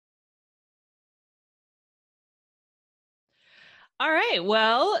All right.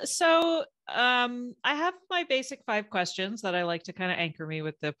 Well, I have my basic 5 questions that I like to kind of anchor me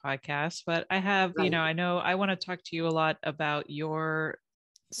with the podcast, but I have, Right. I know I want to talk to you a lot about your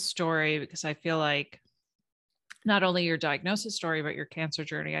story because I feel like not only your diagnosis story, but your cancer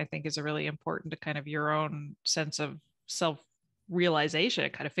journey, I think is a really important to kind of your own sense of self realization,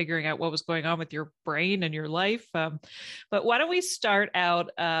 kind of figuring out what was going on with your brain and your life. But why don't we start out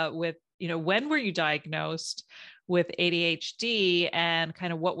with, when were you diagnosed with ADHD and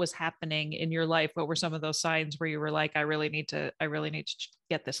kind of what was happening in your life? What were some of those signs where you were like, I really need to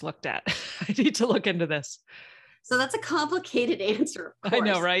get this looked at. I need to look into this. So that's a complicated answer, of I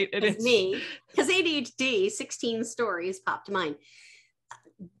know, course, right? It because is. ADHD, 16 stories popped to mind.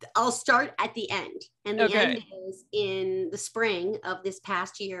 I'll start at the end. And the Okay. end is in the spring of this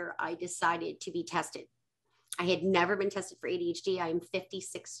past year, I decided to be tested. I had never been tested for ADHD. I am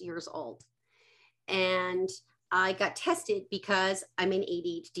 56 years old. And I got tested because I'm an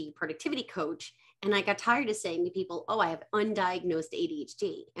ADHD productivity coach. And I got tired of saying to people, oh, I have undiagnosed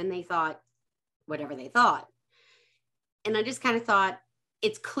ADHD. And they thought whatever they thought. And I just kind of thought,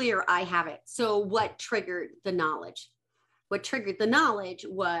 it's clear I have it. So what triggered the knowledge? What triggered the knowledge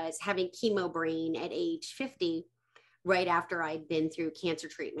was having chemo brain at age 50, right after I'd been through cancer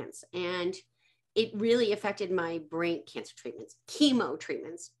treatments. And it really affected my brain, cancer treatments, chemo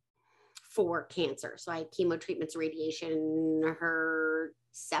treatments for cancer. So I had chemo treatments, radiation,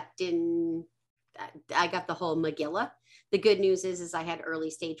 Herceptin. I got the whole Megillah. The good news is I had early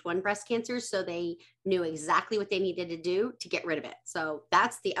stage 1 breast cancer. So they knew exactly what they needed to do to get rid of it. So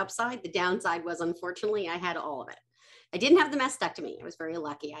that's the upside. The downside was, unfortunately, I had all of it. I didn't have the mastectomy. I was very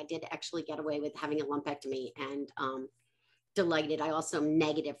lucky. I did actually get away with having a lumpectomy, and delighted. I also am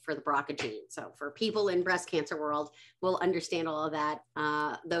negative for the BRCA gene. So for people in breast cancer world, will understand all of that.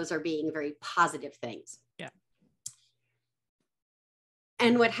 Those are being very positive things. Yeah.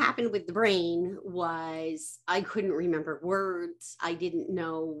 And what happened with the brain was I couldn't remember words. I didn't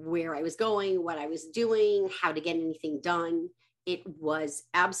know where I was going, what I was doing, how to get anything done. It was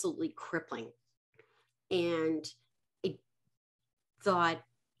absolutely crippling. And I thought,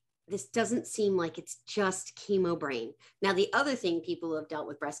 this doesn't seem like it's just chemo brain. Now, the other thing people who have dealt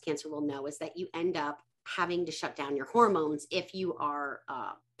with breast cancer will know is that you end up having to shut down your hormones if you are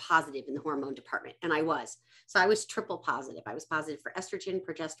positive in the hormone department. And I was. So I was triple positive. I was positive for estrogen,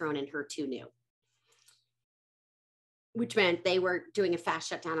 progesterone, and HER2/neu, which meant they were doing a fast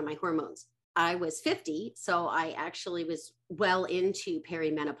shutdown of my hormones. I was 50, so I actually was well into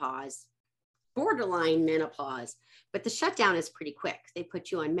perimenopause, borderline menopause, but the shutdown is pretty quick. They put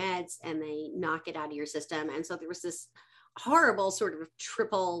you on meds and they knock it out of your system. And so there was this horrible sort of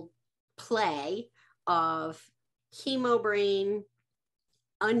triple play of chemo brain,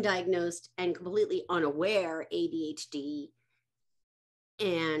 undiagnosed and completely unaware ADHD,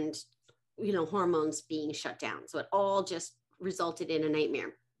 and hormones being shut down. So it all just resulted in a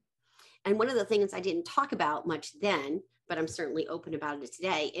nightmare. And one of the things I didn't talk about much then, but I'm certainly open about it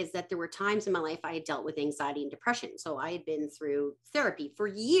today, is that there were times in my life I had dealt with anxiety and depression. So I had been through therapy for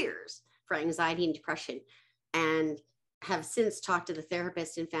years for anxiety and depression, and have since talked to the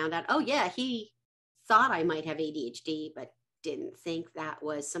therapist and found out, oh yeah, he thought I might have ADHD, but didn't think that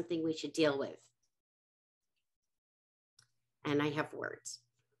was something we should deal with. And I have words.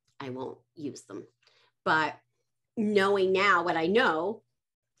 I won't use them. But knowing now what I know,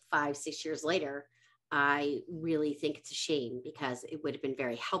 5-6 years later, I really think it's a shame, because it would have been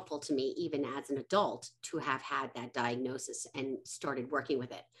very helpful to me, even as an adult, to have had that diagnosis and started working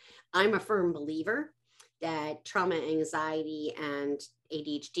with it. I'm a firm believer that trauma, anxiety, and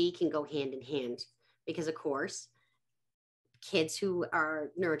ADHD can go hand in hand, because, of course, kids who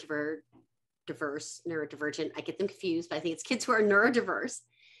are neurodivergent, I get them confused, but I think it's kids who are neurodiverse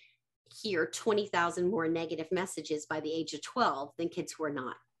hear 20,000 more negative messages by the age of 12 than kids who are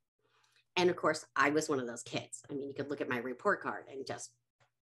not. And of course, I was one of those kids. I mean, you could look at my report card and just,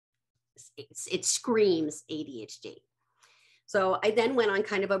 it screams ADHD. So I then went on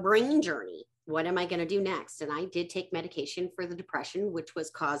kind of a brain journey. What am I going to do next? And I did take medication for the depression, which was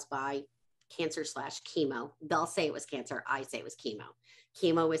caused by cancer/chemo. They'll say it was cancer. I say it was chemo.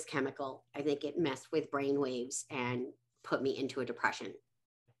 Chemo was chemical. I think it messed with brain waves and put me into a depression.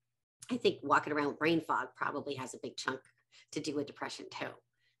 I think walking around with brain fog probably has a big chunk to do with depression too,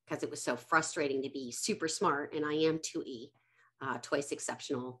 because it was so frustrating to be super smart. And I am 2E, twice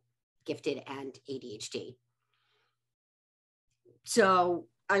exceptional, gifted, and ADHD. So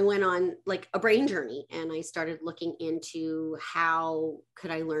I went on like a brain journey, and I started looking into how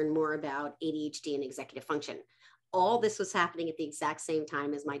could I learn more about ADHD and executive function. All this was happening at the exact same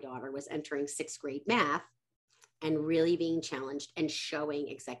time as my daughter was entering 6th grade math. and really being challenged and showing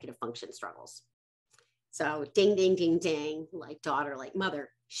executive function struggles. So ding, ding, ding, ding, like daughter, like mother.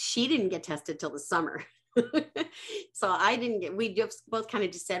 She didn't get tested till the summer. So I didn't get, we just both kind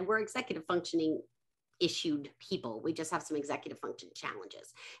of just said, we're executive functioning issued people. We just have some executive function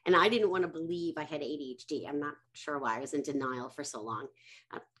challenges. And I didn't want to believe I had ADHD. I'm not sure why. I was in denial for so long.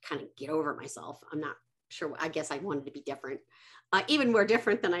 I kind of get over myself. I'm not sure. I guess I wanted to be different, even more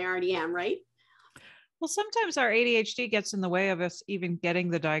different than I already am, right? Well, sometimes our ADHD gets in the way of us even getting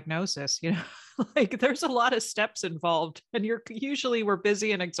the diagnosis, like there's a lot of steps involved, and we're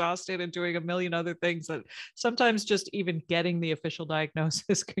busy and exhausted and doing a million other things that sometimes just even getting the official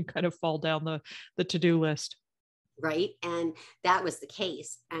diagnosis can kind of fall down the to-do list. Right. And that was the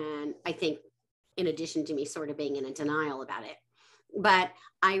case. And I think in addition to me sort of being in a denial about it, but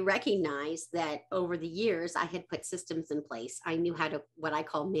I recognized that over the years, I had put systems in place. I knew how to, what I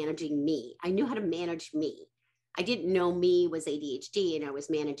call managing me. I knew how to manage me. I didn't know me was ADHD and I was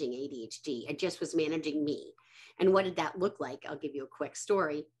managing ADHD. I just was managing me. And what did that look like? I'll give you a quick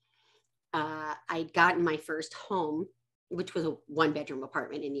story. I'd gotten my first home, which was a 1-bedroom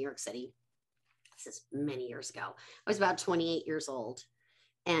apartment in New York City. This is many years ago. I was about 28 years old.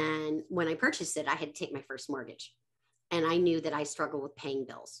 And when I purchased it, I had to take my first mortgage. And I knew that I struggled with paying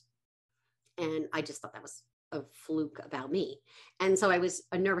bills. And I just thought that was a fluke about me. And so I was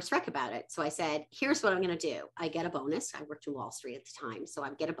a nervous wreck about it. So I said, here's what I'm going to do. I get a bonus. I worked in Wall Street at the time. So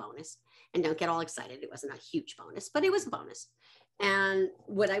I'd get a bonus, and don't get all excited. It wasn't a huge bonus, but it was a bonus. And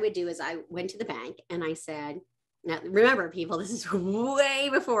what I would do is I went to the bank and I said, now remember people, this is way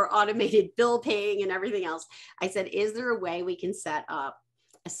before automated bill paying and everything else. I said, is there a way we can set up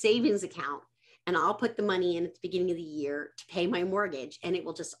a savings account, and I'll put the money in at the beginning of the year to pay my mortgage, and it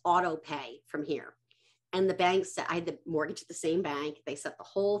will just auto pay from here. And the bank said, I had the mortgage at the same bank. They set the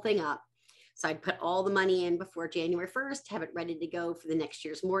whole thing up. So I'd put all the money in before January 1st, have it ready to go for the next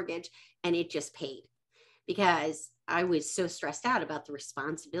year's mortgage. And it just paid, because I was so stressed out about the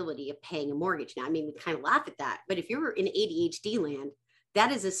responsibility of paying a mortgage. Now, I mean, we kind of laugh at that, but if you're in ADHD land,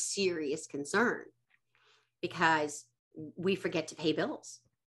 that is a serious concern, because we forget to pay bills.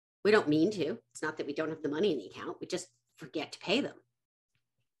 We don't mean to. It's not that we don't have the money in the account. We just forget to pay them.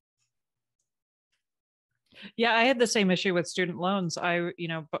 Yeah, I had the same issue with student loans. By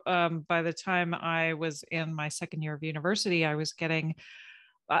the time I was in my second year of university, I was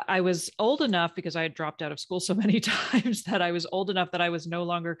old enough, because I had dropped out of school so many times, that I was old enough that I was no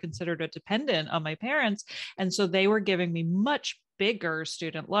longer considered a dependent on my parents. And so they were giving me much bigger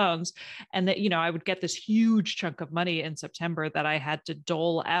student loans. And that, I would get this huge chunk of money in September that I had to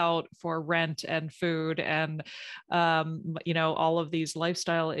dole out for rent and food and, all of these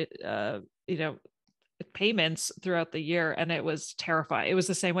lifestyle, payments throughout the year. And it was terrifying. It was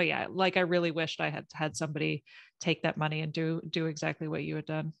the same way. Yeah. Like I really wished I had had somebody take that money and do exactly what you had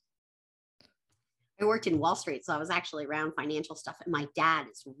done. I worked in Wall Street, so I was actually around financial stuff. And my dad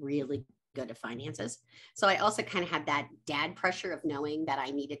is really good at finances. So I also kind of had that dad pressure of knowing that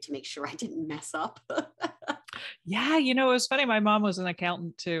I needed to make sure I didn't mess up. Yeah, it was funny. My mom was an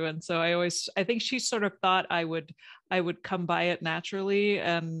accountant too. And so I think she sort of thought I would come by it naturally.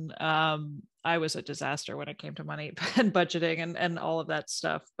 And I was a disaster when it came to money and budgeting and all of that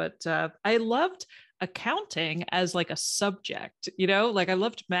stuff. But I loved accounting as like a subject, like I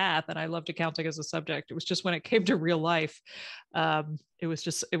loved math and I loved accounting as a subject. It was just when it came to real life, it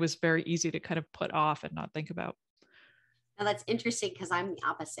was very easy to kind of put off and not think about. Now that's interesting, because I'm the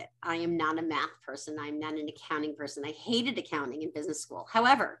opposite. I am not a math person. I'm not an accounting person. I hated accounting in business school.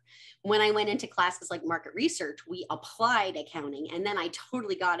 However, when I went into classes like market research, we applied accounting, and then I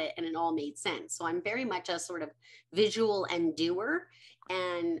totally got it and it all made sense. So I'm very much a sort of visual and doer.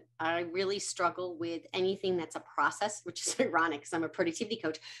 And I really struggle with anything that's a process, which is ironic because I'm a productivity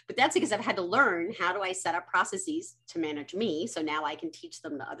coach, but that's because I've had to learn, how do I set up processes to manage me? So now I can teach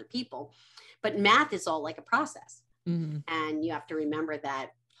them to other people. But math is all like a process. Mm-hmm. And you have to remember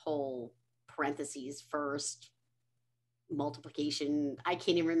that whole parentheses first, multiplication. I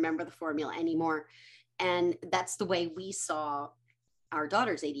can't even remember the formula anymore. And that's the way we saw our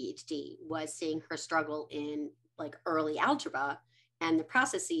daughter's ADHD, was seeing her struggle in like early algebra and the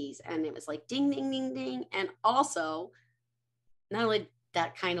processes. And it was like ding, ding, ding, ding. And also, not only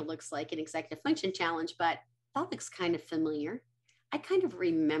that kind of looks like an executive function challenge, but that looks kind of familiar. I kind of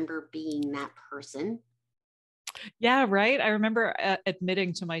remember being that person. Yeah, right. I remember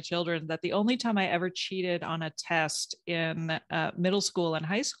admitting to my children that the only time I ever cheated on a test in middle school and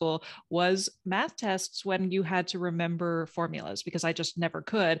high school was math tests, when you had to remember formulas, because I just never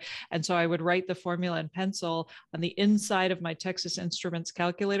could. And so I would write the formula in pencil on the inside of my Texas Instruments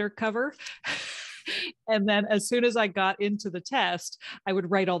calculator cover. And then as soon as I got into the test, I would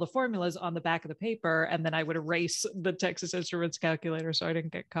write all the formulas on the back of the paper, and then I would erase the Texas Instruments calculator so I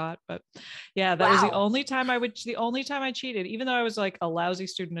didn't get caught. But yeah, that was Wow. the only time I cheated, even though I was like a lousy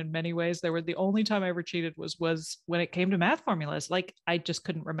student in many ways. The only time I ever cheated was when it came to math formulas. Like I just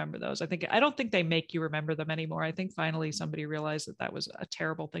couldn't remember those. I don't think they make you remember them anymore. I think finally somebody realized that that was a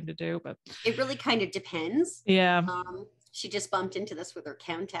terrible thing to do, but It really kind of depends. yeah. She just bumped into this with her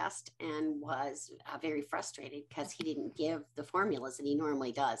chem test and was very frustrated because he didn't give the formulas that he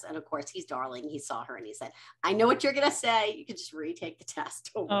normally does. And of course, he's darling. He saw her and he said, I know what you're going to say. You can just retake the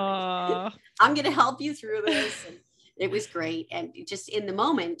test. Don't worry. I'm going to help you through this. And it was great. And just in the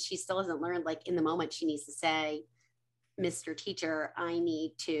moment, she still hasn't learned, like in the moment, she needs to say, Mr. Teacher, I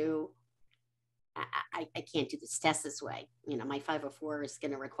need to, I can't do this test this way. You know, my 504 is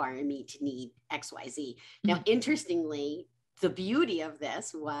going to require me to need XYZ. Now, interestingly, the beauty of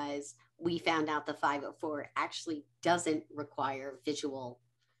this was we found out the 504 actually doesn't require visual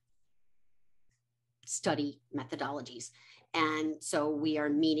study methodologies. And so we are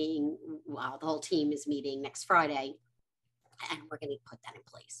meeting, the whole team is meeting next Friday, and we're going to put that in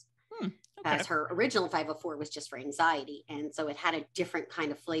place. Okay. As her original 504 was just for anxiety. And so it had a different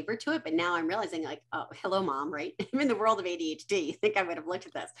kind of flavor to it. But now I'm realizing, like, oh, hello, Mom, right? I'm in the world of ADHD. You think I would have looked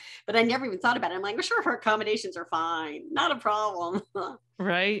at this, but I never even thought about it. I'm like, well, sure, her accommodations are fine. Not a problem.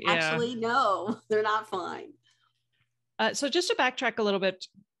 Right. Yeah. Actually, no, they're not fine. So just to backtrack a little bit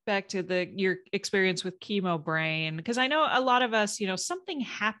back to your experience with chemo brain, because I know a lot of us, something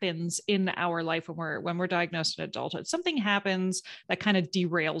happens in our life when we're diagnosed in adulthood. Something happens that kind of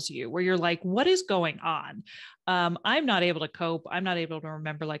derails you, where you're like, what is going on? I'm not able to cope. I'm not able to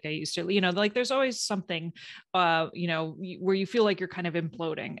remember like I used to. Like there's always something, where you feel like you're kind of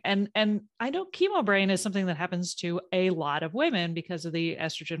imploding. And I know chemo brain is something that happens to a lot of women because of the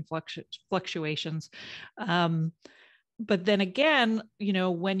estrogen fluctuations. But then again,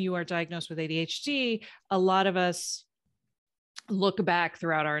 when you are diagnosed with ADHD, a lot of us look back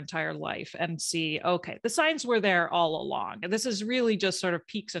throughout our entire life and see, okay, the signs were there all along. And this is really just sort of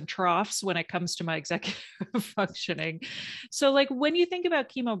peaks and troughs when it comes to my executive functioning. So like when you think about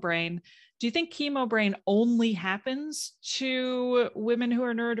chemo brain, do you think chemo brain only happens to women who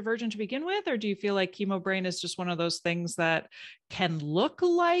are neurodivergent to begin with? Or do you feel like chemo brain is just one of those things that can look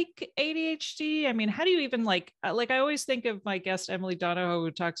like ADHD? I mean, how do you even I always think of my guest, Emily Donahoe,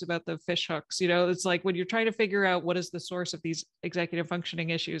 who talks about the fish hooks. It's like when you're trying to figure out what is the source of these executive functioning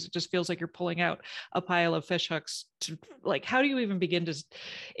issues, it just feels like you're pulling out a pile of fish hooks to how do you even begin to,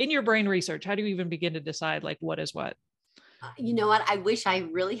 in your brain research, how do you even begin to decide what is what? You know what? I wish I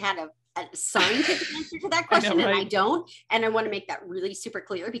really had a scientific answer to that question, I know, right? and I don't. And I want to make that really super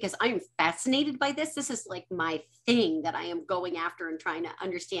clear because I'm fascinated by this. This is like my thing that I am going after and trying to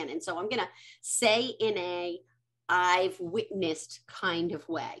understand. And so I'm going to say in a I've witnessed kind of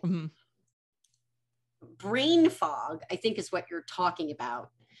way. Mm-hmm. Brain fog, I think, is what you're talking about,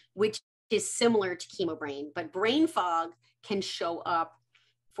 which is similar to chemo brain, but brain fog can show up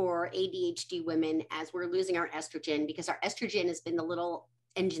for ADHD women as we're losing our estrogen, because our estrogen has been the little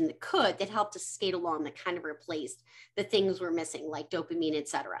engine that helped us skate along, that kind of replaced the things we're missing, like dopamine,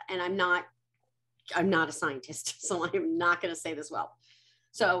 etc. And I'm not a scientist, so I'm not going to say this well.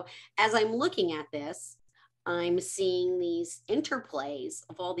 So as I'm looking at this, I'm seeing these interplays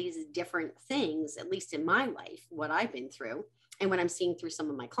of all these different things, at least in my life, what I've been through and what I'm seeing through some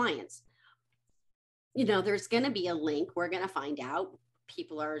of my clients. There's going to be a link. We're going to find out.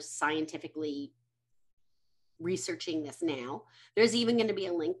 People are scientifically researching this now. There's even going to be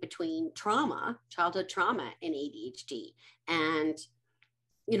a link between trauma, childhood trauma, and ADHD. And,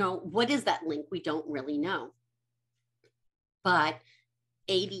 what is that link? We don't really know. But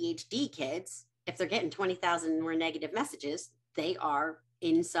ADHD kids, if they're getting 20,000 more negative messages, they are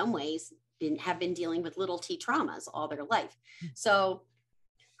in some ways have been dealing with little t traumas all their life. So,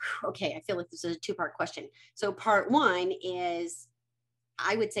 okay, I feel like this is a two-part question. So part one is,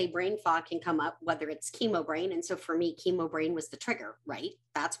 I would say brain fog can come up, whether it's chemo brain. And so for me, chemo brain was the trigger, right?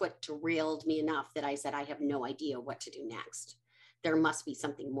 That's what derailed me enough that I said, I have no idea what to do next. There must be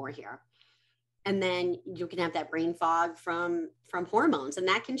something more here. And then you can have that brain fog from hormones, and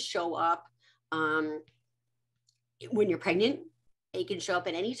that can show up when you're pregnant. It can show up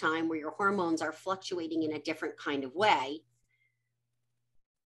at any time where your hormones are fluctuating in a different kind of way.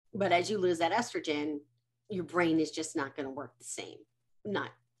 But as you lose that estrogen, your brain is just not going to work the same.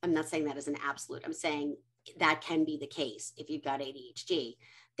 I'm not saying that as an absolute. I'm saying that can be the case if you've got ADHD,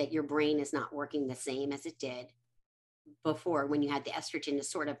 that your brain is not working the same as it did before when you had the estrogen to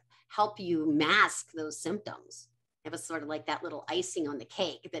sort of help you mask those symptoms. It was sort of like that little icing on the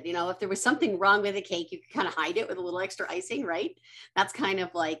cake that, you know, if there was something wrong with the cake, you could kind of hide it with a little extra icing, right? That's kind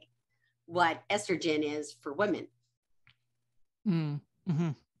of like what estrogen is for women. Mm-hmm.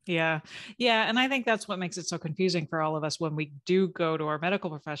 Yeah. Yeah. And I think that's what makes it so confusing for all of us when we do go to our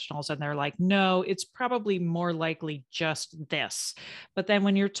medical professionals and they're like, no, it's probably more likely just this. But then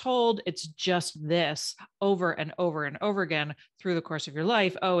when you're told it's just this over and over and over again through the course of your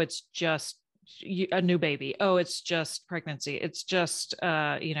life, oh, it's just a new baby. Oh, it's just pregnancy. It's just,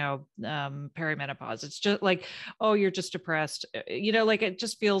 perimenopause. It's just like, oh, you're just depressed. Like it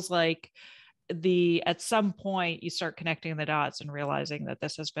just feels like at some point you start connecting the dots and realizing that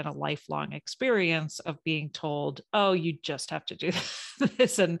this has been a lifelong experience of being told, oh, you just have to do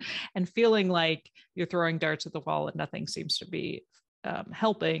this, and feeling like you're throwing darts at the wall and nothing seems to be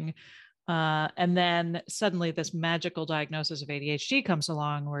helping. And then suddenly this magical diagnosis of ADHD comes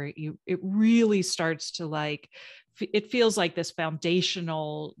along where it really starts to it feels like this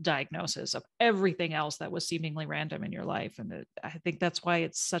foundational diagnosis of everything else that was seemingly random in your life. And I think that's why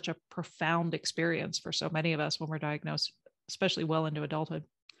it's such a profound experience for so many of us when we're diagnosed, especially well into adulthood.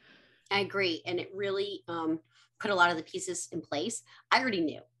 I agree. And it really put a lot of the pieces in place. I already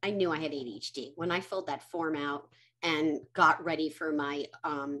knew. I knew I had ADHD. When I filled that form out and got ready for my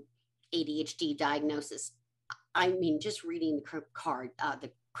ADHD diagnosis, I mean, just reading the credit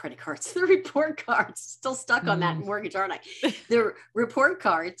cards, the report cards, still stuck on that mortgage, aren't I? The report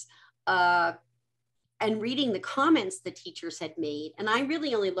cards, and reading the comments the teachers had made. And I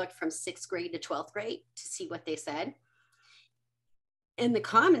really only looked from 6th grade to 12th grade to see what they said. And the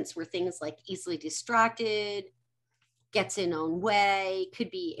comments were things like easily distracted, gets in own way,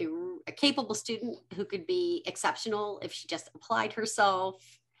 could be a capable student who could be exceptional if she just applied herself,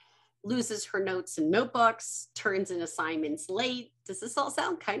 loses her notes and notebooks, turns in assignments late. Does this all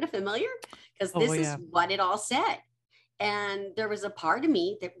sound kind of familiar? Because this is what it all said. And there was a part of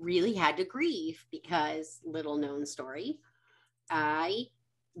me that really had to grieve because, little known story, I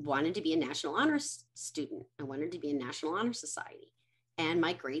wanted to be a National Honors student. I wanted to be in National Honor Society. And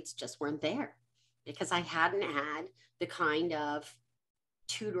my grades just weren't there because I hadn't had the kind of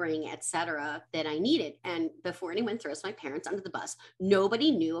tutoring, et cetera, that I needed. And before anyone throws my parents under the bus, nobody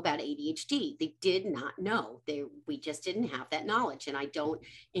knew about ADHD. They did not know. We just didn't have that knowledge. And I don't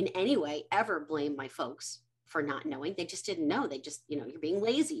in any way ever blame my folks for not knowing. They just didn't know. They just, you're being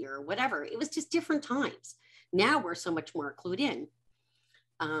lazy or whatever. It was just different times. Now we're so much more clued in.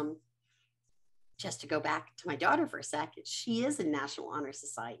 Just to go back to my daughter for a second, she is in National Honor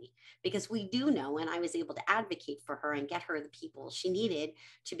Society because we do know, and I was able to advocate for her and get her the people she needed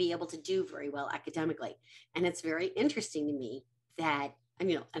to be able to do very well academically. And it's very interesting to me that,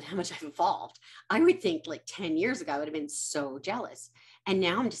 and how much I've evolved. I would think like 10 years ago, I would have been so jealous. And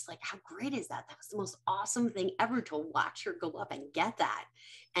now I'm just like, how great is that? That was the most awesome thing ever to watch her go up and get that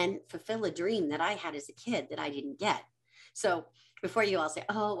and fulfill a dream that I had as a kid that I didn't get. So before you all say,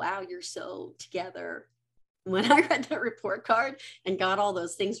 oh, wow, you're so together. When I read that report card and got all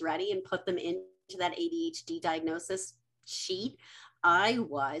those things ready and put them into that ADHD diagnosis sheet, I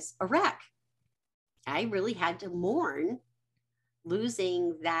was a wreck. I really had to mourn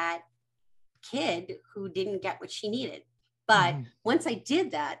losing that kid who didn't get what she needed. But once I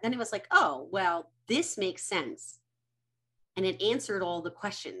did that, then it was like, oh, well, this makes sense. And it answered all the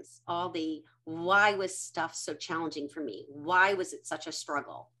questions, all the why was stuff so challenging for me? Why was it such a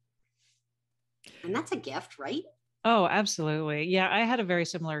struggle? And that's a gift, right? Oh, absolutely. Yeah, I had a very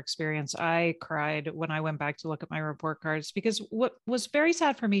similar experience. I cried when I went back to look at my report cards because what was very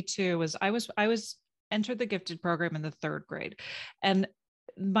sad for me too was I was entered the gifted program in the 3rd grade, and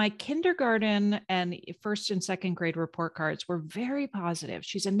my kindergarten and 1st and 2nd grade report cards were very positive.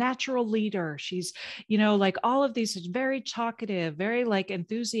 She's a natural leader. She's, like all of these, very talkative, very like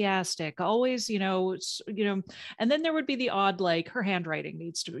enthusiastic, always, and then there would be the odd, like her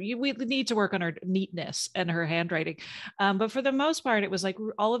handwriting we need to work on her neatness and her handwriting. But for the most part, it was like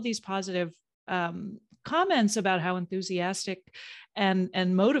all of these positive comments about how enthusiastic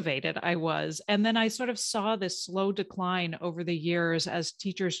and motivated I was. And then I sort of saw this slow decline over the years as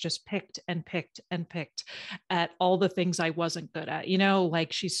teachers just picked and picked and picked at all the things I wasn't good at,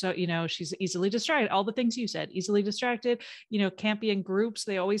 like she's so, she's easily distracted, all the things you said, easily distracted, can't be in groups.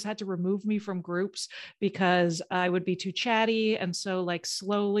 They always had to remove me from groups because I would be too chatty. And so like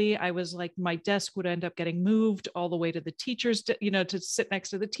slowly I was like, my desk would end up getting moved all the way to the teachers, to sit next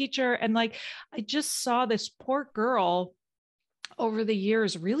to the teacher. And like, I just saw this poor girl over the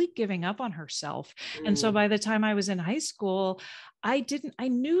years really giving up on herself. And so by the time I was in high school, I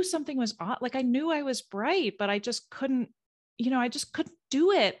knew something was odd. Like I knew I was bright, but I just couldn't, I just couldn't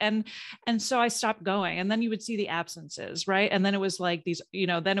do it. And so I stopped going. And then you would see the absences, right? And then it was like these,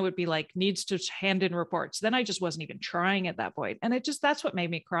 then it would be like needs to hand in reports. Then I just wasn't even trying at that point. And that's what made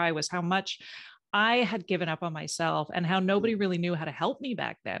me cry, was how much I had given up on myself and how nobody really knew how to help me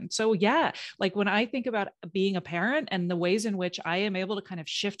back then. So yeah, like when I think about being a parent and the ways in which I am able to kind of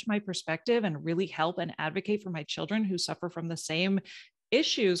shift my perspective and really help and advocate for my children who suffer from the same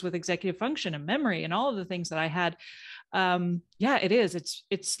issues with executive function and memory and all of the things that I had, yeah,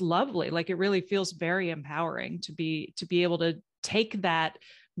 it's lovely. Like it really feels very empowering to be able to take that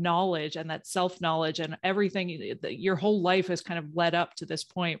knowledge and that self-knowledge and everything, your whole life has kind of led up to this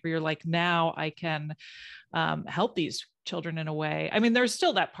point where you're like, now I can help these children in a way. I mean, there's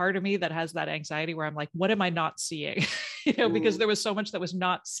still that part of me that has that anxiety where I'm like, what am I not seeing? Because there was so much that was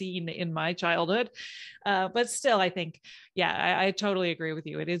not seen in my childhood. But still, I think, yeah, I totally agree with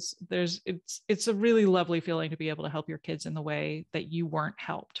you. It's a really lovely feeling to be able to help your kids in the way that you weren't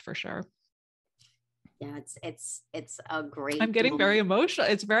helped, for sure. Yeah, it's a great I'm getting moment. very emotional.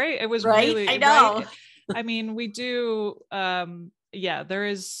 It was right? really, I know. right? I mean, we do, yeah, there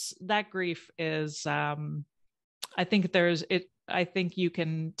is that grief is, I think I think you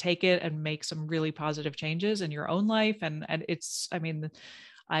can take it and make some really positive changes in your own life. And it's, I mean,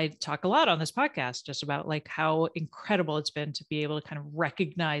 I talk a lot on this podcast just about like how incredible it's been to be able to kind of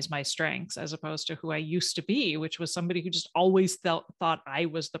recognize my strengths as opposed to who I used to be, which was somebody who just always thought I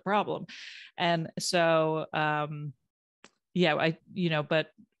was the problem. And so, yeah, but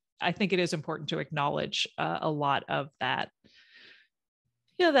I think it is important to acknowledge a lot of that,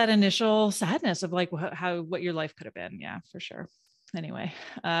 that initial sadness of like what your life could have been. Yeah, for sure. Anyway,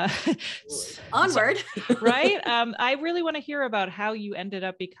 onward. Right. I really want to hear about how you ended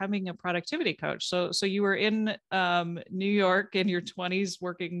up becoming a productivity coach. So you were in New York in your 20s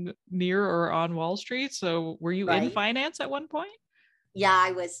working near or on Wall Street. So were you in finance at one point? Yeah,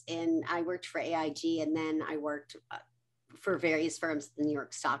 I worked for AIG, and then I worked for various firms at the New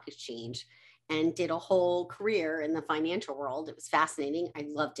York Stock Exchange and did a whole career in the financial world. It was fascinating. I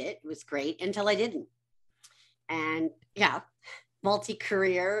loved it. It was great until I didn't. And yeah,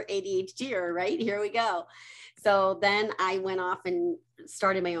 multi-career ADHD, right? Here we go. So then I went off and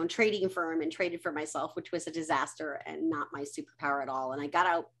started my own trading firm and traded for myself, which was a disaster and not my superpower at all. And I got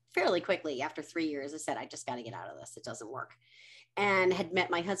out fairly quickly after 3 years. I said, I just got to get out of this. It doesn't work. And had met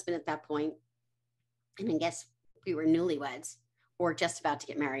my husband at that point. And I guess we were newlyweds or just about to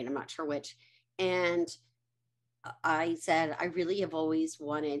get married. I'm not sure which. And I said, I really have always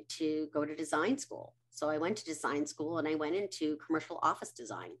wanted to go to design school. So I went to design school and I went into commercial office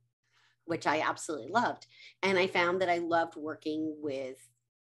design, which I absolutely loved. And I found that I loved working with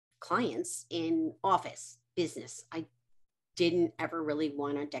clients in office business. I didn't ever really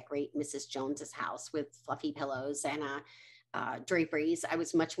want to decorate Mrs. Jones's house with fluffy pillows and draperies. I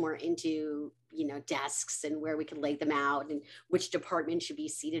was much more into, desks and where we could lay them out and which department should be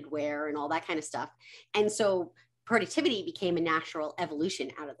seated where and all that kind of stuff. And so productivity became a natural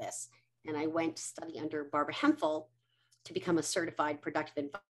evolution out of this. And I went to study under Barbara Hemphill to become a certified productive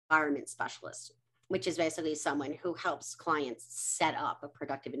environment specialist, which is basically someone who helps clients set up a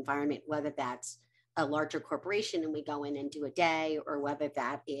productive environment, whether that's a larger corporation and we go in and do a day, or whether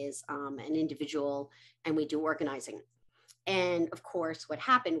that is an individual and we do organizing. And of course, what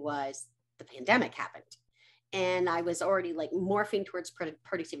happened was the pandemic happened. And I was already like morphing towards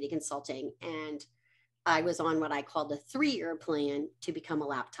productivity consulting. And I was on what I called a 3-year plan to become a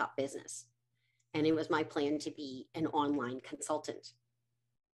laptop business. And it was my plan to be an online consultant.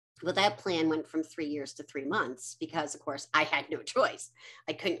 But that plan went from 3 years to 3 months because, of course, I had no choice.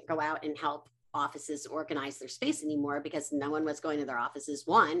 I couldn't go out and help offices organize their space anymore because no one was going to their offices,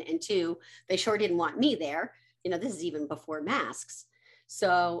 1. And 2, they sure didn't want me there. This is even before masks.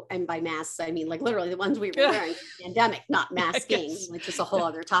 So, and by masks, I mean, like literally the ones we were wearing for the pandemic, not masking, which is a whole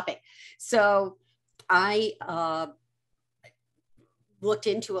other topic. So I looked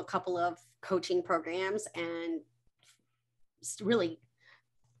into a couple of coaching programs and really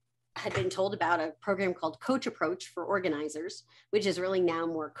had been told about a program called Coach Approach for organizers, which is really now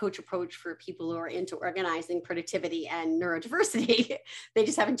more Coach Approach for people who are into organizing, productivity, and neurodiversity. They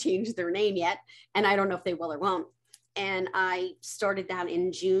just haven't changed their name yet. And I don't know if they will or won't. And I started that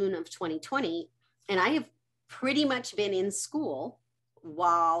in June of 2020. And I have pretty much been in school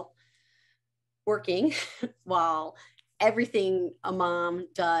while working, while everything a mom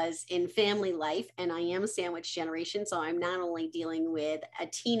does in family life. And I am a sandwich generation. So I'm not only dealing with a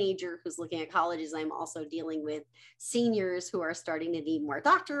teenager who's looking at colleges, I'm also dealing with seniors who are starting to need more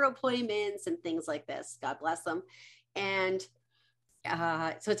doctor appointments and things like this. God bless them. And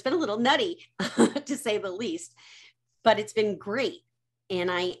so it's been a little nutty to say the least. but it's been great. And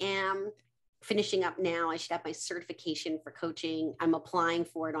I am finishing up now. I should have my certification for coaching. I'm applying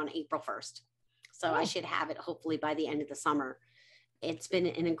for it on April 1st. So I should have it hopefully by the end of the summer. It's been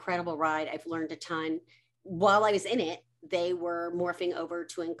an incredible ride. I've learned a ton. While I was in it, they were morphing over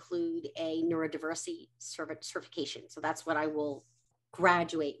to include a neurodiversity certification. So that's what I will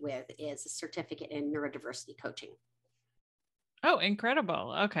graduate with, is a certificate in neurodiversity coaching. Oh,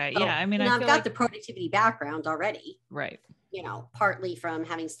 incredible. Okay. So, Yeah. I mean, and I I've feel got like the productivity background already, right. you know, partly from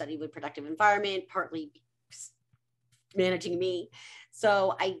having studied with productive environment, partly managing me.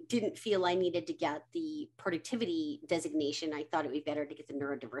 So I didn't feel I needed to get the productivity designation. I thought it would be better to get the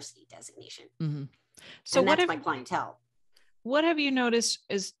neurodiversity designation. Mm-hmm. So and that's my clientele. What have you noticed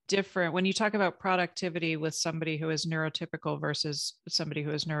is different when you talk about productivity with somebody who is neurotypical versus somebody who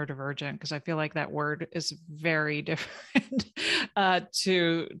is neurodivergent? Because I feel like that word is very different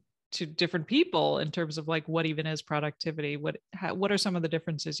to different people in terms of like what even is productivity. What are some of the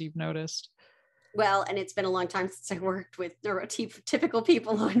differences you've noticed? Well, and it's been a long time since I worked with neurotypical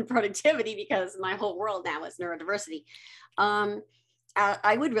people on productivity, because my whole world now is neurodiversity.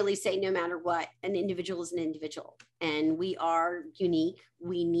 I would really say no matter what, an individual is an individual, and we are unique.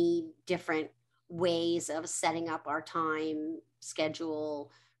 We need different ways of setting up our time,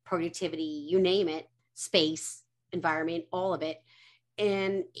 schedule, productivity, you name it, space, environment, all of it.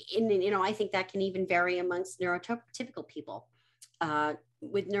 And you know, I think that can even vary amongst neurotypical people.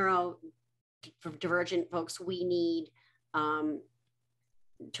 With neurodivergent folks, we need to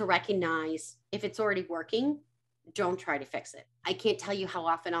recognize if it's already working, don't try to fix it. I can't tell you how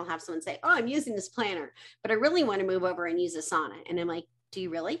often I'll have someone say, oh, I'm using this planner, but I really want to move over and use Asana. And I'm like, do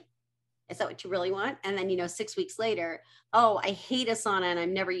you really? Is that what you really want? And then, you know, 6 weeks later, oh, I hate Asana and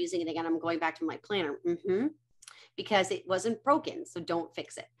I'm never using it again. I'm going back to my planner. Because it wasn't broken. So don't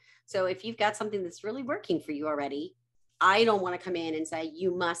fix it. So if you've got something that's really working for you already, I don't want to come in and say,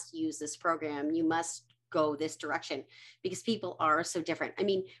 you must use this program. You must go this direction, because people are so different. I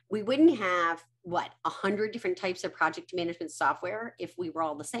mean, we wouldn't have 100 different types of project management software if we were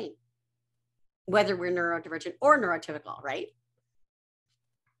all the same, whether we're neurodivergent or neurotypical, right?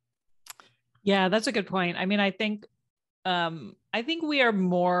 Yeah, that's a good point. I mean, I think we are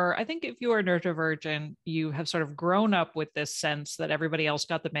more, I think if you are neurodivergent, you have sort of grown up with this sense that everybody else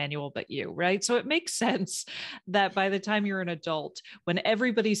got the manual but you, right? So it makes sense that by the time you're an adult, when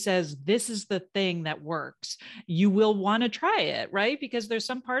everybody says this is the thing that works, you will want to try it, right? Because there's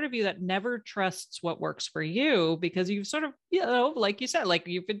some part of you that never trusts what works for you, because you've sort of, you know, like you said, like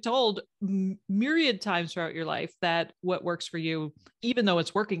you've been told myriad times throughout your life that what works for you, even though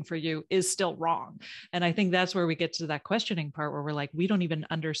it's working for you, is still wrong. And I think that's where we get to that questioning part where we're like, we don't even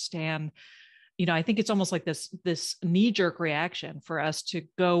understand, you know, I think it's almost like this knee-jerk reaction for us to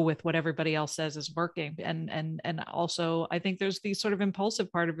go with what everybody else says is working. And also I think there's the sort of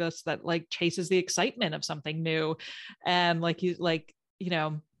impulsive part of us that like chases the excitement of something new. And you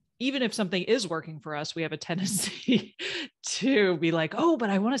know, even if something is working for us, we have a tendency to be like, oh, but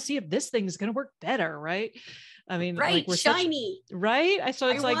I want to see if this thing is going to work better. Right. I mean, right. like we're shiny, right. So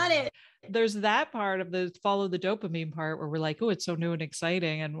it's I like, want it. There's that part of the follow the dopamine part where we're like, oh, it's so new and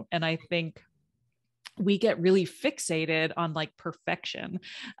exciting. And I think we get really fixated on like perfection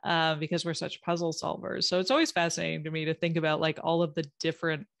because we're such puzzle solvers. So it's always fascinating to me to think about like all of the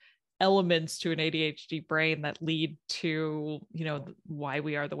different elements to an ADHD brain that lead to, you know, why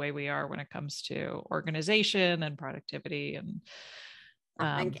we are the way we are when it comes to organization and productivity. And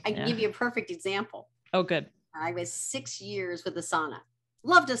I can give you a perfect example. Oh, good. I was 6 years with Asana.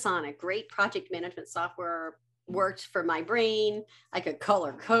 Loved Asana. Great project management software. Worked for my brain. I could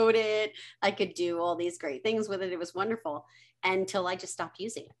color code it. I could do all these great things with it. It was wonderful until I just stopped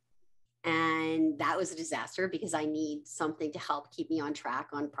using it. And that was a disaster, because I need something to help keep me on track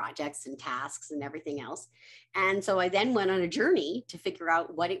on projects and tasks and everything else. And so I then went on a journey to figure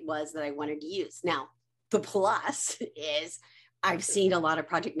out what it was that I wanted to use. Now, the plus is I've seen a lot of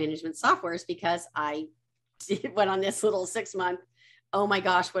project management softwares, because I went on this little 6-month, oh my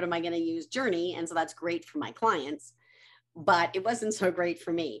gosh, what am I going to use journey? And so that's great for my clients, but it wasn't so great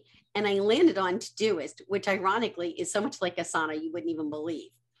for me. And I landed on Todoist, which ironically is so much like Asana, you wouldn't even believe.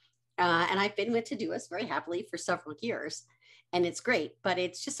 And I've been with Todoist very happily for several years, and it's great, but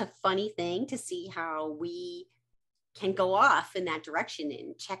it's just a funny thing to see how we can go off in that direction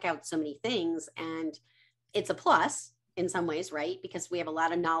and check out so many things. And it's a plus in some ways, right? Because we have a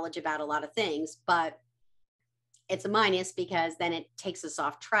lot of knowledge about a lot of things, but it's a minus because then it takes us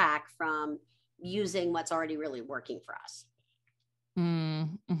off track from using what's already really working for us.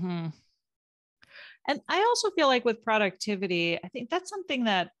 Mm-hmm. And I also feel like with productivity, I think that's something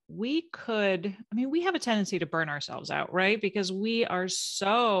that we could, I mean, we have a tendency to burn ourselves out, right? Because we are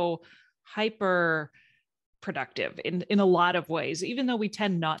so hyper productive in a lot of ways. Even though we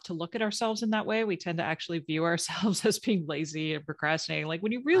tend not to look at ourselves in that way, we tend to actually view ourselves as being lazy and procrastinating. Like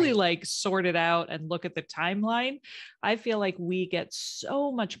when you really Right. like sort it out and look at the timeline, I feel like we get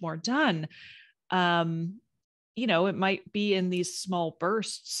so much more done. Um, it might be in these small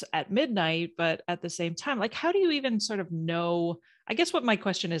bursts at midnight, but at the same time, like, how do you even sort of know? I guess what my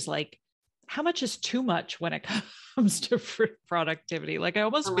question is like, how much is too much when it comes to productivity? Like, I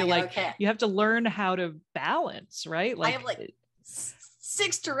almost I'm feel like, like okay, you have to learn how to balance, right? I have Like, like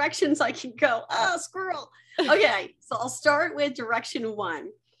 6 directions I can go. Oh, squirrel. Okay, so I'll start with direction one,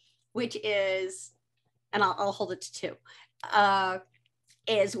 which is, and I'll hold it to two,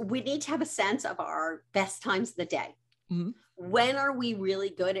 is we need to have a sense of our best times of the day. mm-hmm. When are we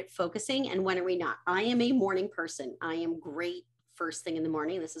really good at focusing and when are we not? I am a morning person. I am great first thing in the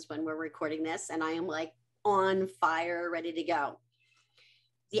morning. This is when we're recording this, and I am like on fire, ready to go.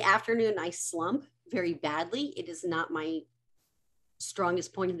 The afternoon, I slump very badly. It is not my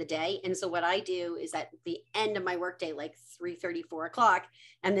strongest point of the day. And so what I do is at the end of my workday, like 3:30, 4 o'clock,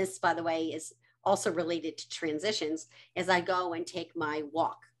 and this, by the way, is also related to transitions, is I go and take my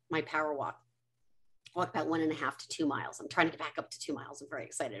walk, my power walk about 1.5 to 2 miles. I'm trying to get back up to 2 miles. I'm very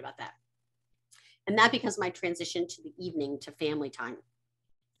excited about that. And that becomes my transition to the evening to family time.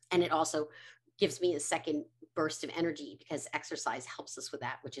 And it also gives me a second burst of energy because exercise helps us with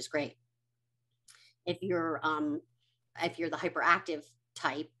that, which is great. If you're the hyperactive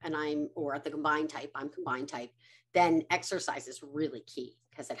type and or the combined type, I'm combined type, then exercise is really key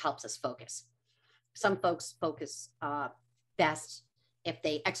because it helps us focus. Some folks focus best if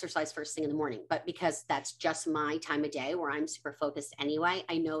they exercise first thing in the morning, but because that's just my time of day where I'm super focused anyway,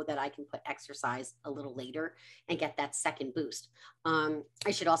 I know that I can put exercise a little later and get that second boost. I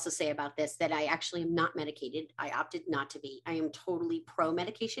should also say about this that I actually am not medicated. I opted not to be. I am totally pro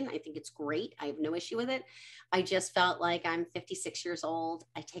medication. I think it's great. I have no issue with it. I just felt like I'm 56 years old.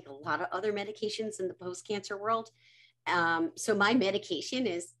 I take a lot of other medications in the post-cancer world. So my medication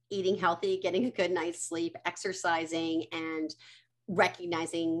is eating healthy, getting a good night's sleep, exercising, and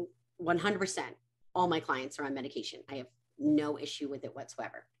recognizing 100% all my clients are on medication. I have no issue with it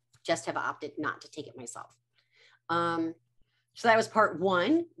whatsoever. Just have opted not to take it myself. So that was part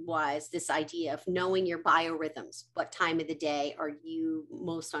one, was this idea of knowing your biorhythms. What time of the day are you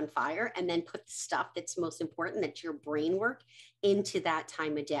most on fire? And then put the stuff that's most important, that's your brain work, into that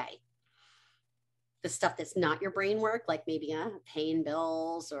time of day. The stuff that's not your brain work, like maybe paying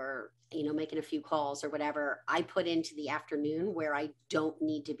bills or making a few calls or whatever, I put into the afternoon where I don't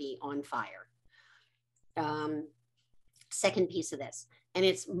need to be on fire. Second piece of this, and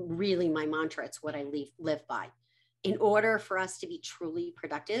it's really my mantra, it's what I live by. In order for us to be truly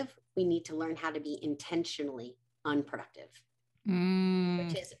productive, we need to learn how to be intentionally unproductive.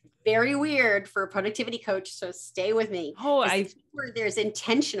 Which is very weird for a productivity coach, so stay with me. Oh, There's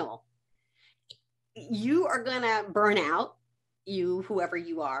intentional. You are going to burn out. You, whoever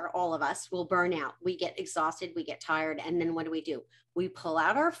you are, all of us will burn out. We get exhausted, we get tired. And then what do? We pull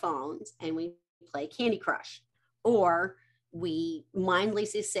out our phones and we play Candy Crush, or we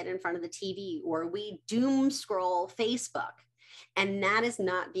mindlessly sit in front of the TV, or we doom scroll Facebook. And that is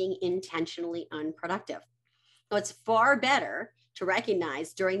not being intentionally unproductive. So it's far better to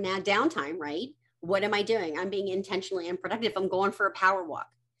recognize during that downtime, right? What am I doing? I'm being intentionally unproductive. I'm going for a power walk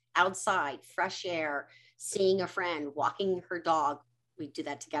outside, fresh air, seeing a friend, walking her dog. We do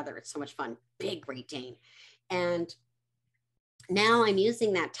that together. It's so much fun. Big Great Dane. And now I'm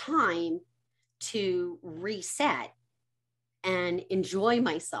using that time to reset and enjoy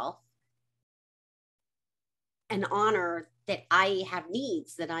myself and honor that I have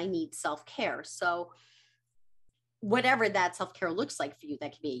needs, that I need self-care. So whatever that self-care looks like for you,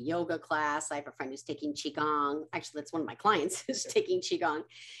 that could be a yoga class. I have a friend who's taking Qigong. Actually, that's one of my clients who's taking Qigong.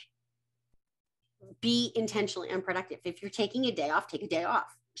 Be intentionally unproductive. If you're taking a day off, take a day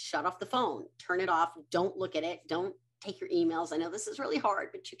off. Shut off the phone, turn it off. Don't look at it. Don't take your emails. I know this is really hard,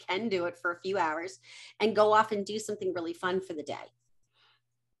 but you can do it for a few hours and go off and do something really fun for the day.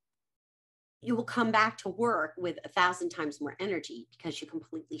 You will come back to work with 1,000 times more energy because you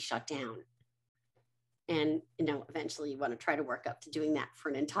completely shut down. And, eventually you want to try to work up to doing that for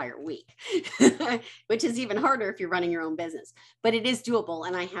an entire week, which is even harder if you're running your own business, but it is doable.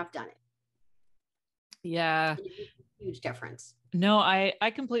 And I have done it. Yeah. Huge difference. No, I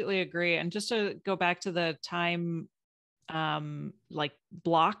completely agree. And just to go back to the time like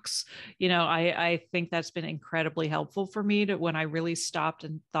blocks. I think that's been incredibly helpful for me to when I really stopped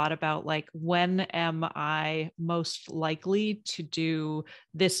and thought about like, when am I most likely to do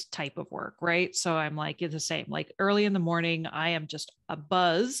this type of work, right? So I'm like, it's the same, like early in the morning, I am just a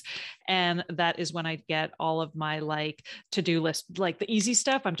buzz. And that is when I get all of my like to-do list, like the easy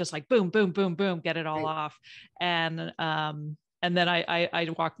stuff. I'm just like, boom, boom, boom, boom, get it all Right. off. And then I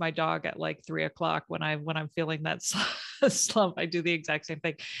walk my dog at like 3 o'clock when I'm feeling that slump. I do the exact same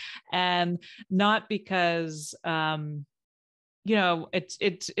thing, and not because it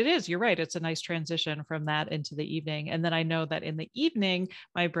is, you're right, it's a nice transition from that into the evening. And then I know that in the evening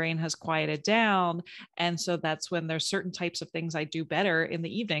my brain has quieted down, and so that's when there's certain types of things I do better in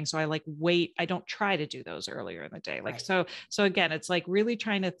the evening. So I like wait, I don't try to do those earlier in the day, like Right. so again, it's like really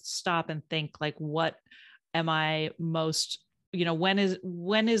trying to stop and think like, what am I most, when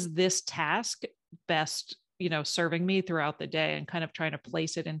is this task best, serving me throughout the day, and kind of trying to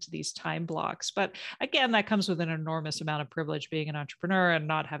place it into these time blocks. But again, that comes with an enormous amount of privilege being an entrepreneur and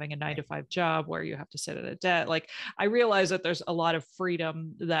not having a 9 to 5 job where you have to sit at a desk. Like, I realize that there's a lot of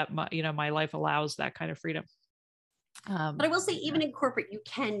freedom that my life allows that kind of freedom. But I will say, even in corporate, you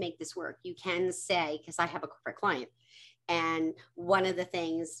can make this work. You can say, because I have a corporate client, and one of the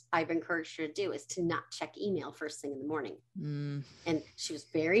things I've encouraged her to do is to not check email first thing in the morning. And she was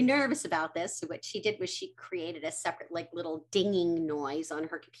very nervous about this. So what she did was she created a separate, like, little dinging noise on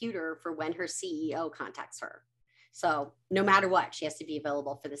her computer for when her CEO contacts her. So no matter what, she has to be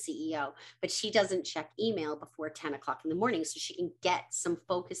available for the CEO, but she doesn't check email before 10 o'clock in the morning so she can get some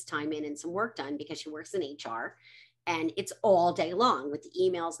focus time in and some work done, because she works in HR and it's all day long with the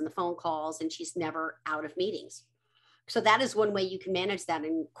emails and the phone calls, and she's never out of meetings. So that is one way you can manage that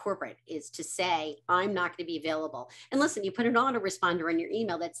in corporate, is to say, I'm not going to be available. And listen, you put an autoresponder in your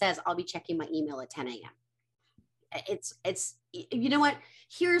email that says, I'll be checking my email at 10 a.m. It's, you know what?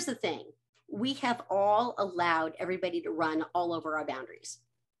 Here's the thing. We have all allowed everybody to run all over our boundaries.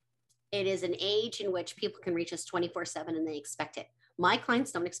 It is an age in which people can reach us 24/7 and they expect it. My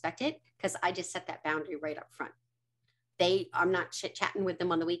clients don't expect it because I just set that boundary right up front. I'm not chit chatting with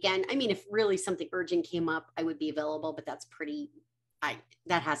them on the weekend. I mean, if really something urgent came up, I would be available, but that's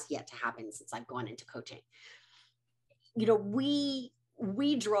that has yet to happen since I've gone into coaching. We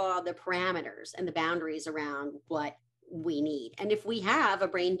draw the parameters and the boundaries around what we need. And if we have a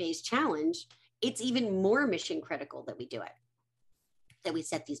brain-based challenge, it's even more mission critical that we do it, that we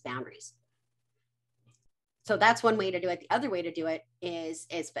set these boundaries. So that's one way to do it. The other way to do it is,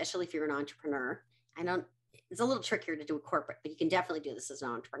 especially if you're an entrepreneur, it's a little trickier to do a corporate, but you can definitely do this as an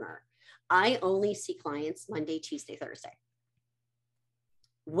entrepreneur. I only see clients Monday, Tuesday, Thursday.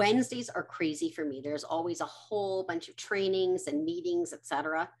 Wednesdays are crazy for me. There's always a whole bunch of trainings and meetings,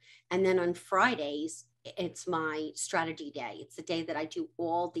 etc. And then on Fridays, it's my strategy day. It's the day that I do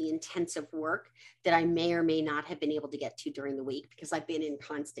all the intensive work that I may or may not have been able to get to during the week because I've been in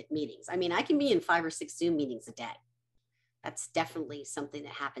constant meetings. I mean, I can be in 5 or 6 Zoom meetings a day. That's definitely something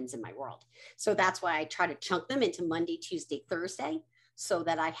that happens in my world. So that's why I try to chunk them into Monday, Tuesday, Thursday, so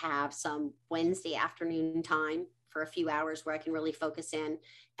that I have some Wednesday afternoon time for a few hours where I can really focus in,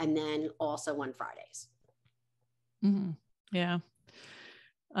 and then also on Fridays. Mm-hmm. Yeah.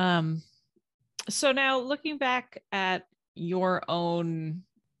 So now looking back at your own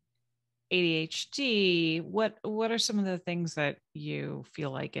ADHD, what are some of the things that you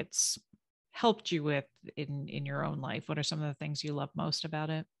feel like it's helped you with in your own life? What are some of the things you love most about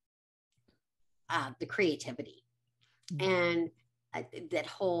it? The creativity and that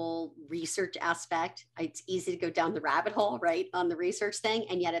whole research aspect. It's easy to go down the rabbit hole, right, on the research thing.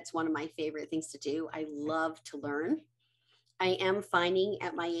 And yet it's one of my favorite things to do. I love to learn. I am finding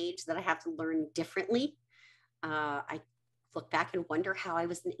at my age that I have to learn differently. I look back and wonder how I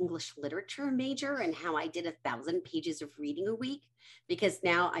was an English literature major and how I did 1,000 pages of reading a week, because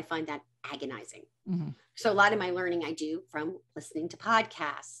now I find that agonizing. Mm-hmm. So a lot of my learning I do from listening to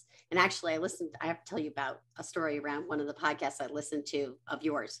podcasts. And actually I have to tell you about a story around one of the podcasts I listened to of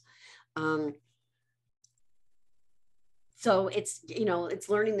yours. So it's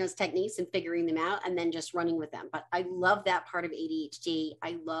learning those techniques and figuring them out and then just running with them. But I love that part of ADHD.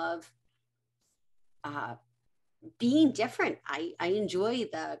 I love being different. I enjoy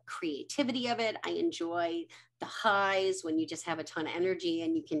the creativity of it. I enjoy the highs when you just have a ton of energy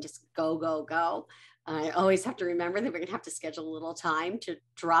and you can just go, go, go. I always have to remember that we're going to have to schedule a little time to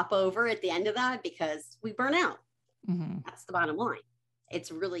drop over at the end of that because we burn out. Mm-hmm. That's the bottom line.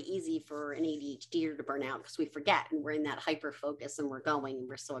 It's really easy for an ADHDer to burn out because we forget and we're in that hyper focus and we're going and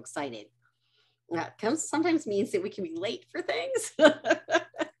we're so excited. That sometimes means that we can be late for things,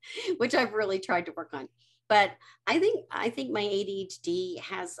 which I've really tried to work on. But I think my ADHD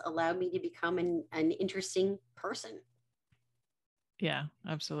has allowed me to become an interesting person. Yeah,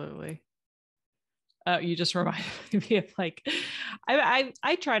 absolutely. You just reminded me of like,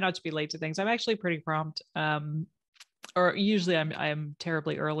 I try not to be late to things. I'm actually pretty prompt. Or usually I'm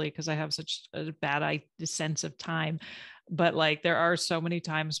terribly early because I have such a bad sense of time. But like there are so many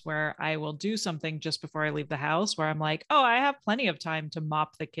times where I will do something just before I leave the house where I'm like, oh, I have plenty of time to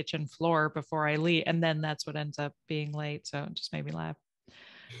mop the kitchen floor before I leave. And then that's what ends up being late. So it just made me laugh.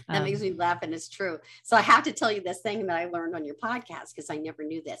 That makes me laugh, and it's true. So I have to tell you this thing that I learned on your podcast because I never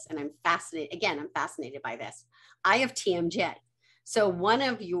knew this, and I'm fascinated. Again, I'm fascinated by this. I have TMJ. So one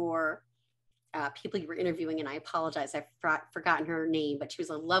of your people you were interviewing, and I apologize, I've forgotten her name, but she was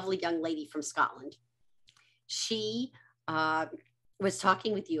a lovely young lady from Scotland. She was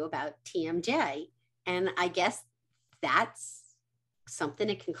talking with you about TMJ, and I guess that's something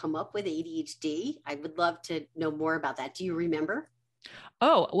that can come up with ADHD. I would love to know more about that. Do you remember?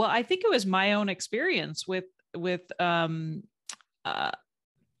 Oh, well, I think it was my own experience with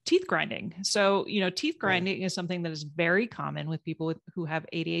teeth grinding. So, teeth grinding is something that is very common with people who have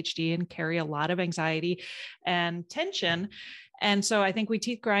ADHD and carry a lot of anxiety and tension. And so I think we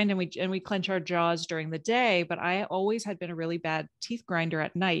teeth grind and we clench our jaws during the day, but I always had been a really bad teeth grinder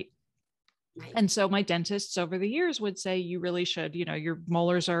at night. Right. And so my dentists over the years would say, you really should, your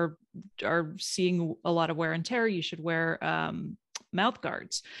molars are seeing a lot of wear and tear. You should wear mouth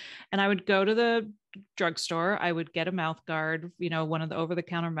guards. And I would go to the drugstore. I would get a mouth guard, one of the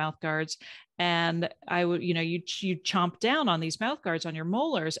over-the-counter mouth guards. And I would, you chomp down on these mouth guards on your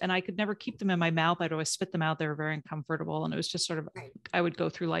molars. And I could never keep them in my mouth. I'd always spit them out. They were very uncomfortable. And it was just sort of, Right. I would go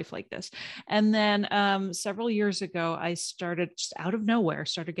through life like this. And then several years ago, I started just out of nowhere,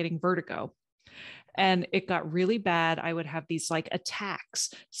 started getting vertigo. And it got really bad. I would have these like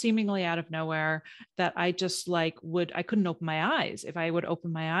attacks seemingly out of nowhere that I just I couldn't open my eyes. If I would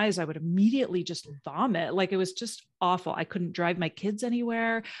open my eyes, I would immediately just vomit. Like it was just awful. I couldn't drive my kids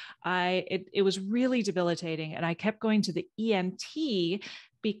anywhere. It was really debilitating. And I kept going to the ENT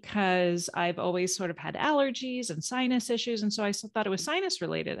because I've always sort of had allergies and sinus issues. And so I thought it was sinus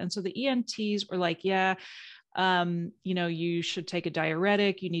related. And so the ENTs were like, yeah, you should take a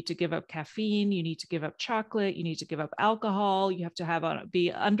diuretic. You need to give up caffeine. You need to give up chocolate. You need to give up alcohol. You have to be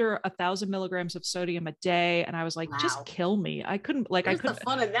under 1,000 milligrams of sodium a day. And I was like, Wow. Just kill me. I couldn't Where's the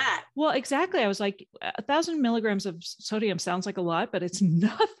fun in that? Well, exactly. I was like, 1,000 milligrams of sodium sounds like a lot, but it's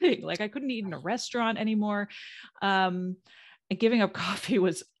nothing. Like I couldn't eat in a restaurant anymore. And giving up coffee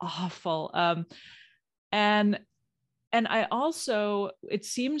was awful. And I also, it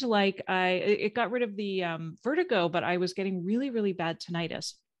seemed like it got rid of the vertigo, but I was getting really, really bad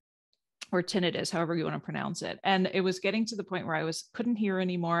tinnitus or tinnitus, however you want to pronounce it. And it was getting to the point where I couldn't hear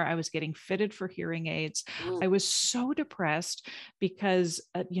anymore. I was getting fitted for hearing aids. I was so depressed because,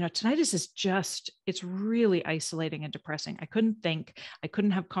 tinnitus is it's really isolating and depressing. I couldn't think, I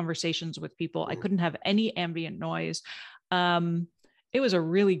couldn't have conversations with people. I couldn't have any ambient noise. It was a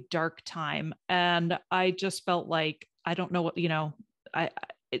really dark time. And I just felt like, I don't know what,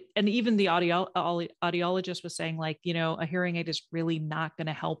 and even the audiologist was saying like, a hearing aid is really not going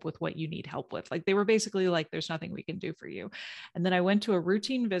to help with what you need help with. Like they were basically like, there's nothing we can do for you. And then I went to a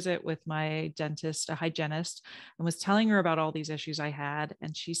routine visit with my dentist, a hygienist, and was telling her about all these issues I had.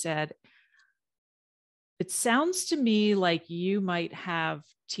 And she said, it sounds to me like you might have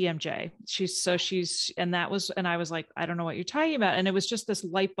TMJ. And I was like, I don't know what you're talking about. And it was just this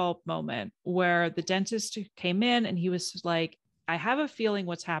light bulb moment where the dentist came in and he was like, I have a feeling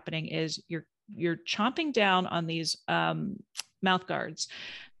what's happening is you're chomping down on these mouth guards.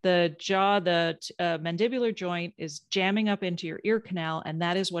 The jaw, the mandibular joint is jamming up into your ear canal. And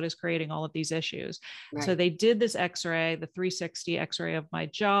that is what is creating all of these issues. Right. So they did this x-ray, the 360 x-ray of my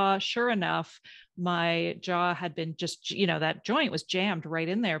jaw. Sure enough, my jaw had been just, that joint was jammed right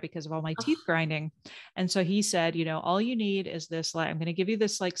in there because of all my teeth grinding. And so he said, all you need is this, I'm going to give you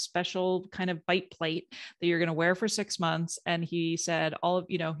this like special kind of bite plate that you're going to wear for 6 months. And he said,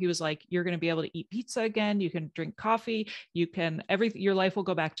 he was like, you're going to be able to eat pizza again. You can drink coffee. You can, your life will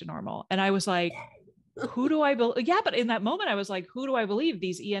go back to normal. And I was like, who do I believe? Yeah. But in that moment, I was like, who do I believe?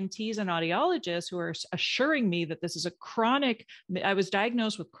 These ENTs and audiologists who are assuring me that this is I was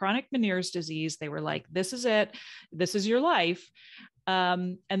diagnosed with chronic Meniere's disease. They were like, this is it. This is your life.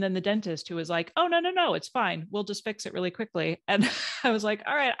 And then the dentist, who was like, oh, no, it's fine. We'll just fix it really quickly. And I was like,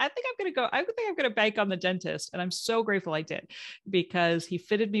 all right, I think I'm going to bank on the dentist. And I'm so grateful I did, because he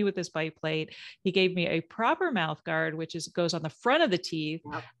fitted me with this bite plate. He gave me a proper mouth guard, which goes on the front of the teeth.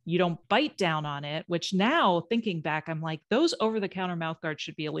 Yep. You don't bite down on it, which now thinking back, I'm like, those over the counter mouth guards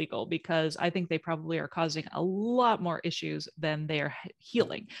should be illegal, because I think they probably are causing a lot more issues than they are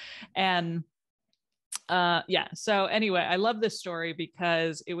healing. And yeah. So anyway, I love this story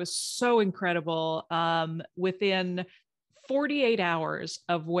because it was so incredible. Within 48 hours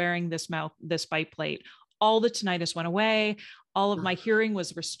of wearing this bite plate, all the tinnitus went away. All of my hearing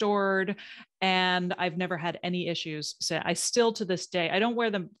was restored, and I've never had any issues. So I still, to this day, I don't wear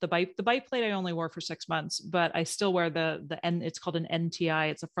the bite plate. I only wore for 6 months, but I still wear the it's called an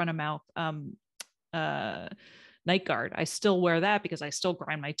NTI. It's a front of mouth, night guard. I still wear that because I still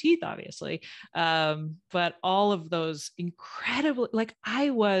grind my teeth, obviously. But all of those incredible, like,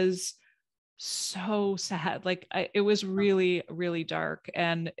 I was so sad. Like, it was really, really dark.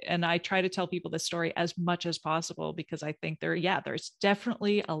 And I try to tell people this story as much as possible, because I think there's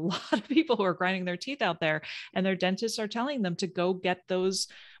definitely a lot of people who are grinding their teeth out there, and their dentists are telling them to go get those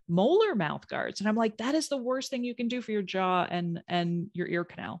molar mouth guards. And I'm like, that is the worst thing you can do for your jaw and your ear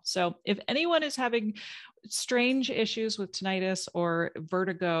canal. So if anyone is having strange issues with tinnitus or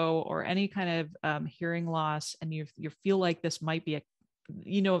vertigo or any kind of hearing loss, and you feel like this might be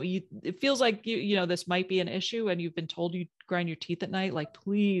it feels like this might be an issue, and you've been told you grind your teeth at night, like,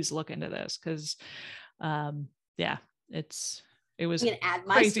 please look into this, because it was I'm gonna add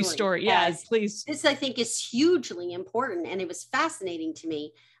my crazy story. Yeah, please. This, I think, is hugely important, and it was fascinating to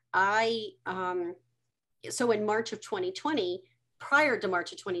me. So in March of 2020, prior to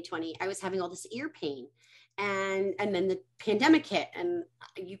March of 2020, I was having all this ear pain, and then the pandemic hit, and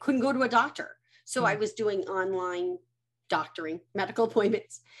you couldn't go to a doctor. So I was doing online doctoring, medical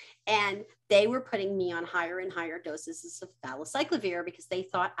appointments, and they were putting me on higher and higher doses of valacyclovir because they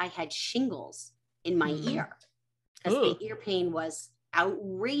thought I had shingles in my ear, because the ear pain was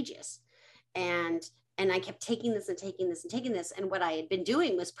outrageous. And I kept taking this and taking this and taking this. And what I had been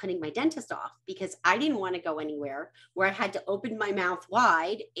doing was putting my dentist off, because I didn't want to go anywhere where I had to open my mouth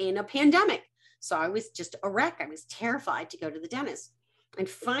wide in a pandemic. So I was just a wreck. I was terrified to go to the dentist. And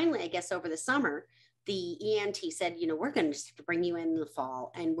finally, I guess over the summer, the ENT said, we're going to just have to bring you in the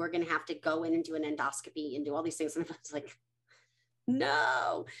fall, and we're going to have to go in and do an endoscopy and do all these things. And I was like,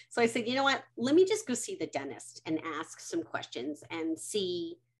 no. So I said, you know what, let me just go see the dentist and ask some questions and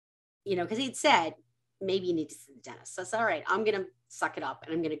see, because he'd said, maybe you need to see the dentist. So I said, all right, I'm going to suck it up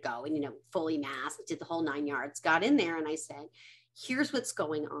and I'm going to go. And, fully masked, did the whole 9 yards, got in there. And I said, here's what's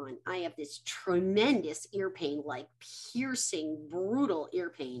going on. I have this tremendous ear pain, like piercing, brutal ear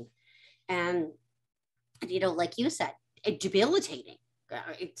pain. And, like you said, debilitating.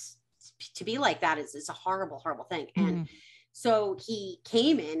 It's, to be like that is a horrible, horrible thing. And so he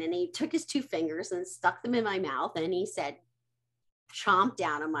came in and he took his 2 fingers and stuck them in my mouth. And he said, chomp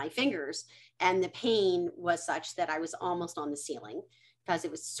down on my fingers. And the pain was such that I was almost on the ceiling because it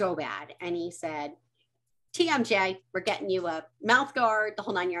was so bad. And he said, TMJ, we're getting you a mouth guard, the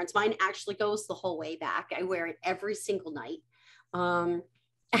whole 9 yards. Mine actually goes the whole way back. I wear it every single night.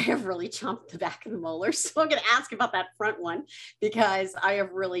 I have really chomped the back of the molars. So I'm going to ask about that front one, because I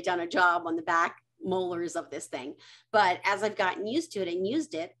have really done a job on the back molars of this thing. But as I've gotten used to it and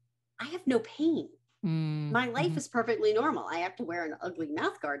used it, I have no pain. My life is perfectly normal. I have to wear an ugly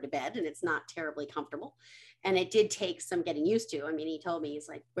mouth guard to bed, and it's not terribly comfortable. And it did take some getting used to. I mean, he told me, he's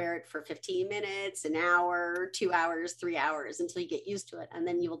like, wear it for 15 minutes, an hour, 2 hours, 3 hours until you get used to it. And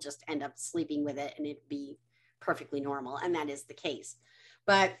then you will just end up sleeping with it and it'd be perfectly normal. And that is the case.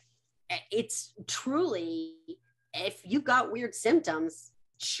 But it's truly, if you've got weird symptoms,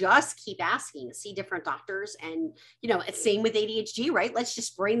 just keep asking, see different doctors. And, same with ADHD, right? Let's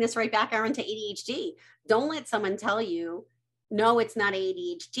just bring this right back onto ADHD. Don't let someone tell you, no, it's not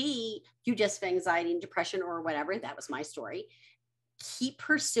ADHD. You just have anxiety and depression or whatever. That was my story. Keep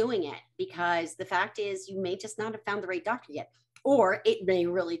pursuing it, because the fact is you may just not have found the right doctor yet. Or it may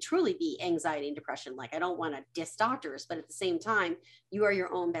really truly be anxiety and depression. Like, I don't want to diss doctors, but at the same time, you are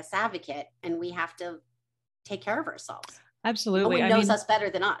your own best advocate, and we have to take care of ourselves. Absolutely. No one knows us better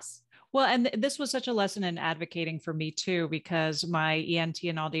than us. Well, and this was such a lesson in advocating for me too, because my ENT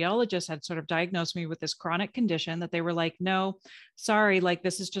and audiologist had sort of diagnosed me with this chronic condition that they were like, no, sorry, like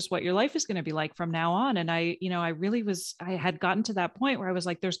this is just what your life is going to be like from now on. And I had gotten to that point where I was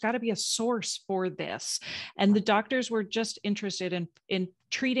like, there's got to be a source for this. And the doctors were just interested in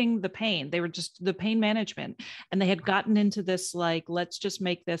treating the pain. They were just the pain management. And they had gotten into this, like, let's just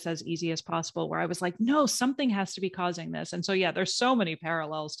make this as easy as possible, where I was like, no, something has to be causing this. And so, yeah, there's so many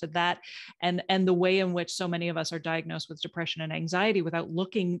parallels to that. And the way in which so many of us are diagnosed with depression and anxiety without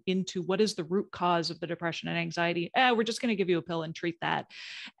looking into what is the root cause of the depression and anxiety. We're just going to give you a pill and treat that.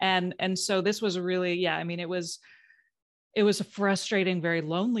 And so this was really, yeah, I mean, it was a frustrating, very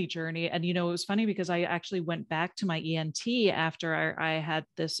lonely journey. And, it was funny because I actually went back to my ENT after I had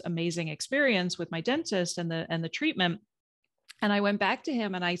this amazing experience with my dentist and the treatment. And I went back to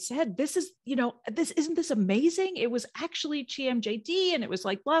him and I said, isn't this amazing? It was actually GMJD. And it was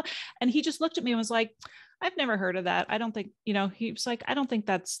like, blah. And he just looked at me and was like, I've never heard of that. I don't think, he was like, I don't think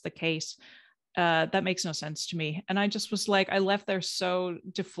that's the case. That makes no sense to me. And I just was like, I left there so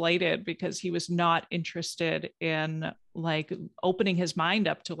deflated because he was not interested in like opening his mind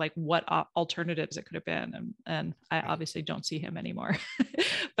up to like what alternatives it could have been. And I obviously don't see him anymore,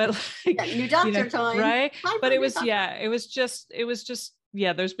 but like, yeah, new doctor time. Right. But it was just,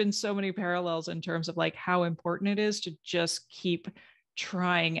 yeah, there's been so many parallels in terms of like how important it is to just keep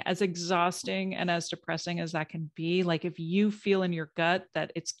trying, as exhausting and as depressing as that can be. Like if you feel in your gut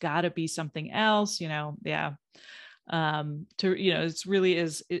that it's got to be something else, yeah. It's really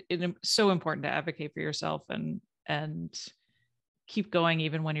is so important to advocate for yourself and keep going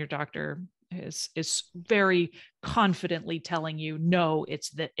even when your doctor is very confidently telling you, no,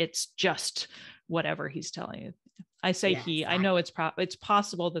 it's just whatever he's telling you. I say he. I know it's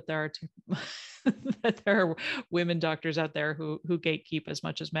possible that there are that there are women doctors out there who gatekeep as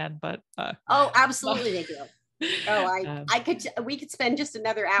much as men, but absolutely they do. We could spend just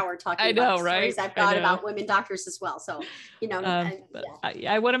another hour talking about stories I've got about women doctors as well. So,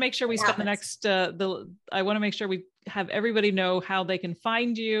 I want to make sure we spend the next, I want to make sure we have everybody know how they can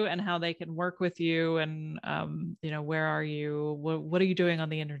find you and how they can work with you. And, where are you? What are you doing on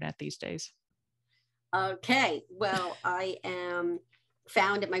the internet these days? Okay. Well, I am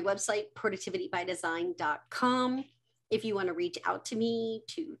found at my website, productivitybydesign.com. If you want to reach out to me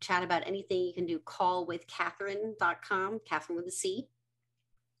to chat about anything, you can do callwithcatherine.com, Catherine with a C,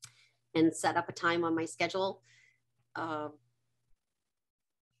 and set up a time on my schedule. I'm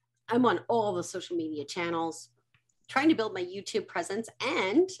on all the social media channels, trying to build my YouTube presence.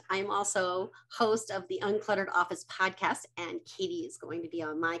 And I'm also host of the Uncluttered Office podcast. And Katie is going to be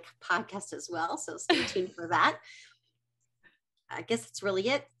on my podcast as well. So stay tuned for that. I guess that's really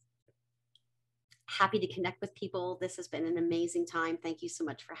it. Happy to connect with people. This has been an amazing time. Thank you so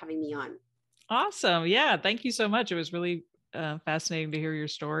much for having me on. Awesome. Yeah. Thank you so much. It was really fascinating to hear your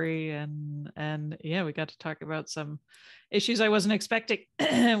story. And yeah, we got to talk about some issues I wasn't expecting,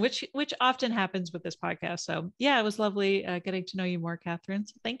 which often happens with this podcast. So yeah, it was lovely getting to know you more, Catherine.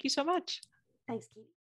 So thank you so much. Thanks, Katie.